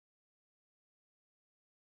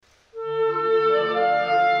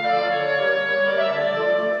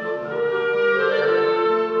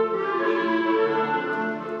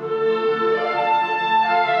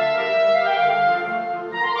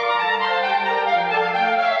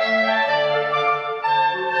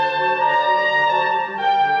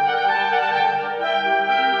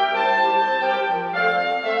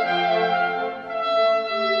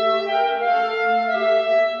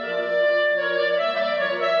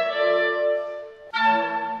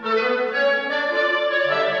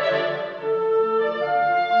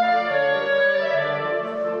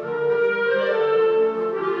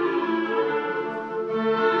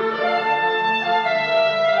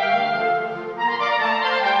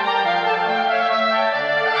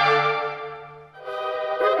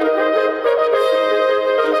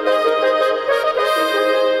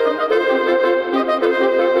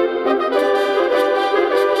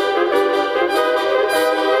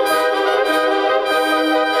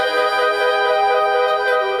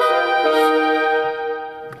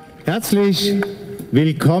Herzlich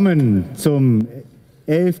willkommen zum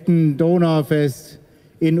 11. Donaufest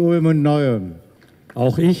in Ulm und Neu-Ulm.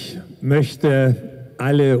 Auch ich möchte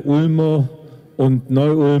alle Ulmer und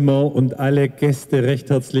Neu-Ulmer und alle Gäste recht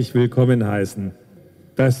herzlich willkommen heißen.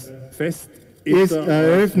 Das Fest ist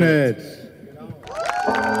eröffnet.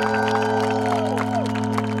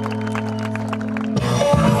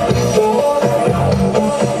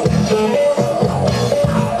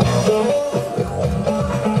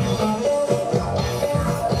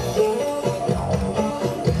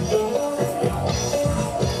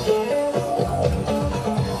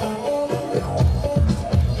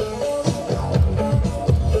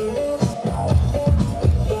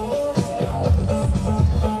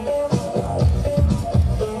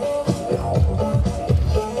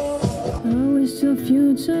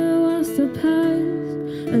 Future was the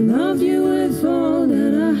past. I love you with all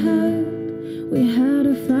that I had. We had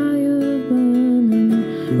a fire burning.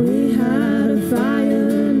 We had a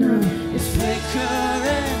fire now. It's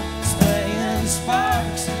flickering, spraying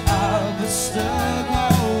sparks out the stir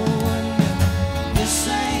glowing. This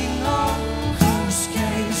ain't no close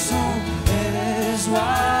case, so it is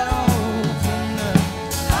wide open.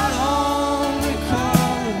 I don't recall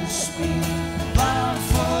being blind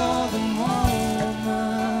for the moment.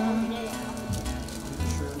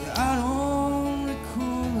 I don't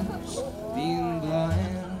recall us being blind.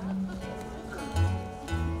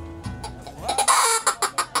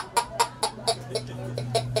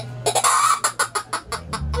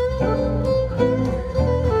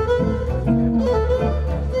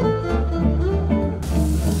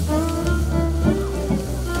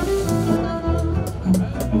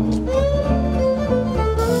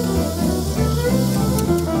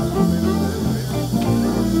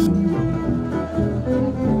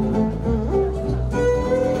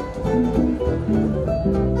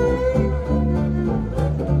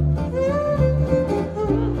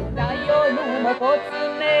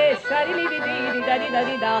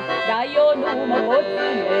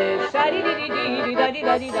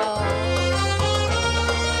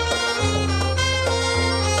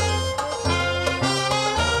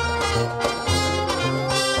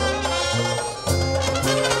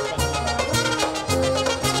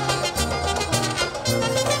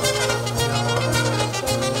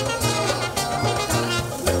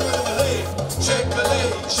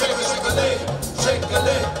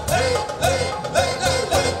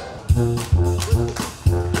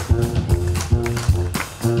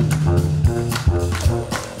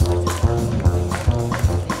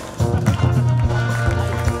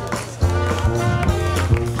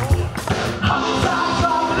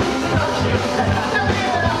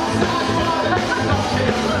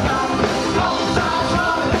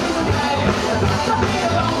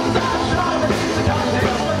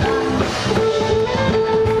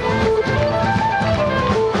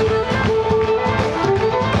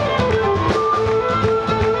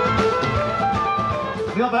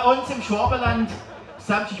 Bei uns im Schwabenland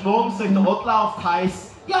samstagmorgens durch den Ort läuft,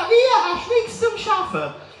 heisst: Ja, ihr hast nichts zum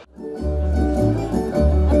Schaffen.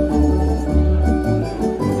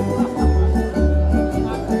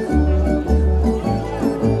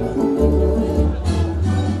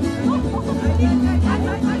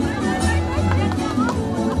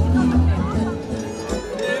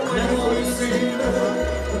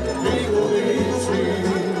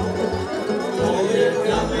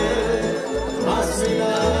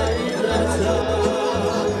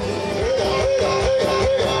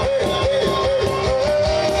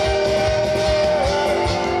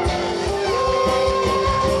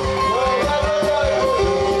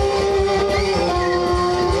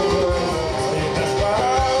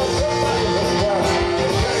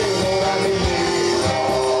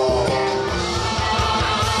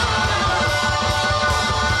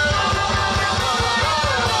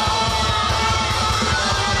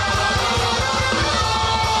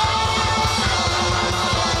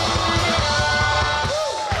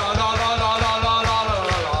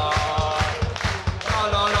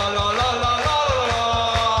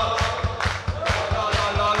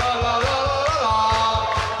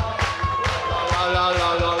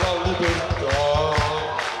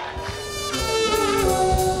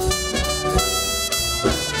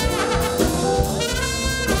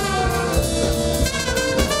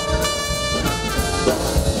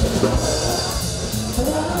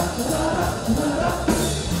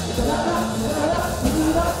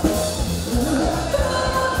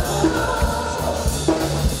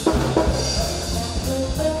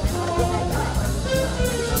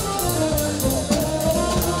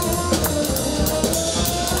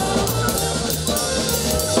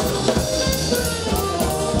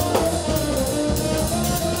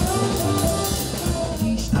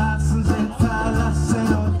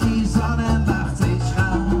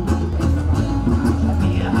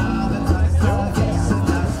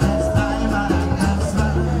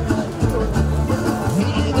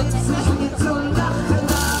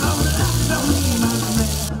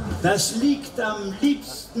 am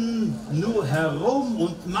liebsten nur herum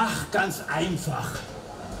und macht ganz einfach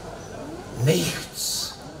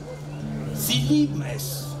nichts. Sie lieben es,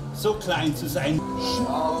 so klein zu sein.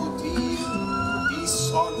 Schau dir die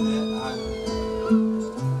Sonne an.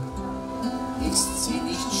 Ist sie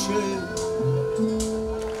nicht schön?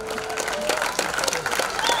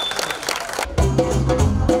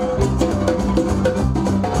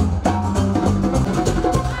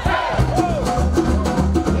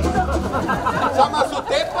 Sind wir so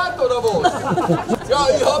deppert oder was? Ja,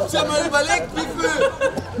 ich hab's ja mal überlegt, wie viel.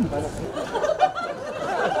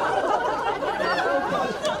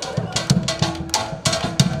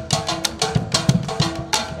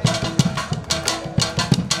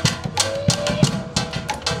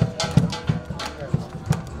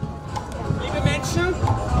 Liebe Menschen,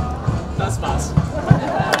 das war's.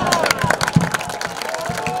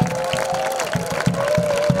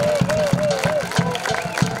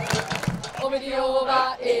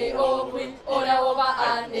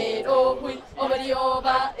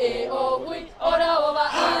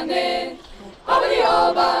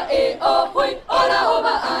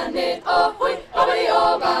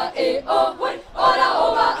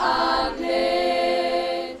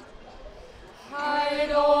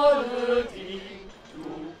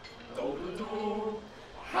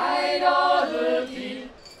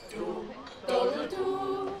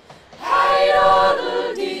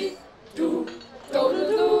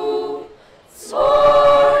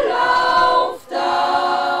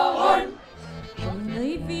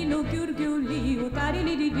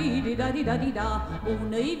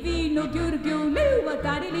 Unui vino ghiurghiuliu,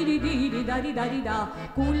 da-di-di-di-di-da-di-da-di-da.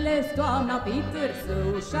 Culles toamna Peter său,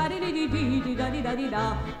 șari-di-di-di-di-da-di-da-di-da.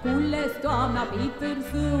 Culles toamna Peter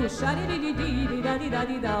său,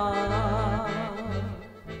 șari-di-di-di-di-da-di-da-di-da.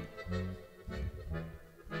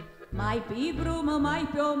 Mai pe brumă, mai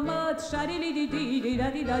pe o măt,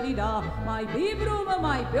 șari-li-di-di-di-da-di-da-di-da. Mai pe brumă,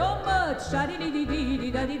 mai pe o măt,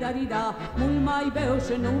 șari-li-di-di-di-da-di-da-di-da. Mult mai beau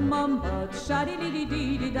și nu mă îmbăt,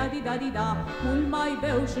 șari-li-di-di-di-da-di-da-di-da. Mult mai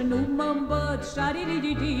beau și nu mă îmbăt,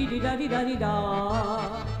 șari-li-di-di-di-da-di-da-di-da.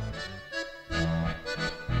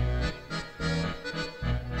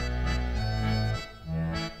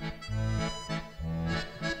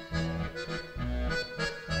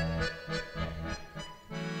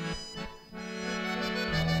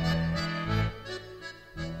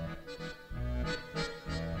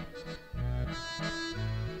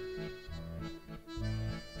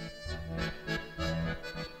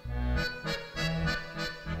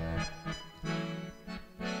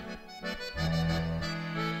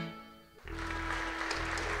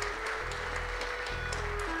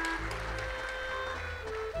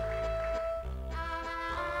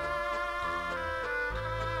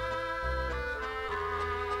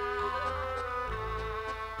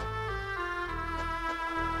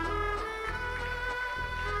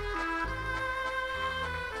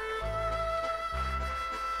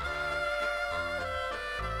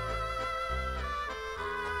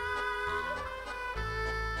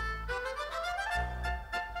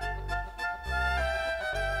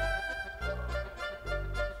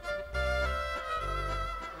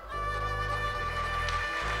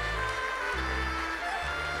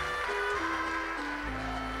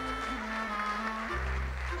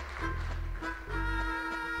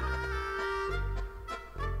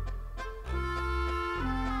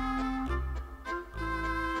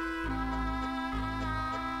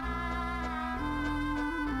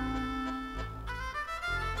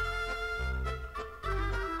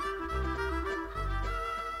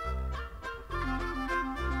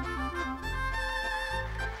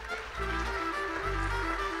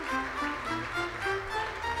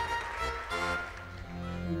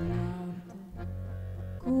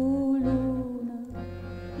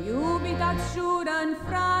 Jură-n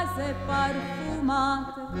fraze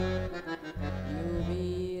parfumate,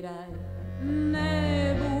 iubirea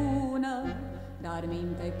nebună, dar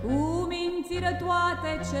minte cu mințiră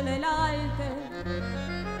toate celelalte.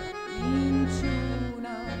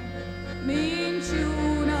 Minciună,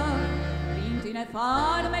 minciună, prin tine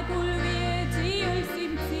farmecul vieții îl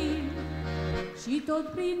simți, și tot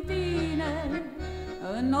prin tine,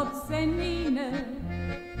 în nopți senine,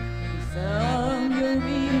 să-mi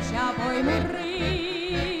iubim și apoi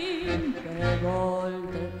murim pe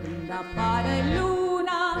volte când apare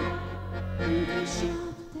luna. Între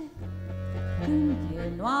șapte, când e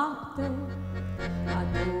noapte,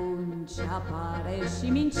 atunci apare și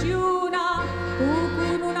minciuna cu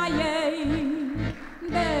cununa ei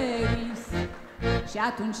de vis. Și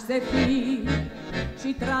atunci zefir și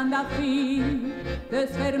trandafiri,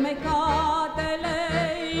 desfermecatele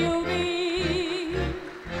iubiri.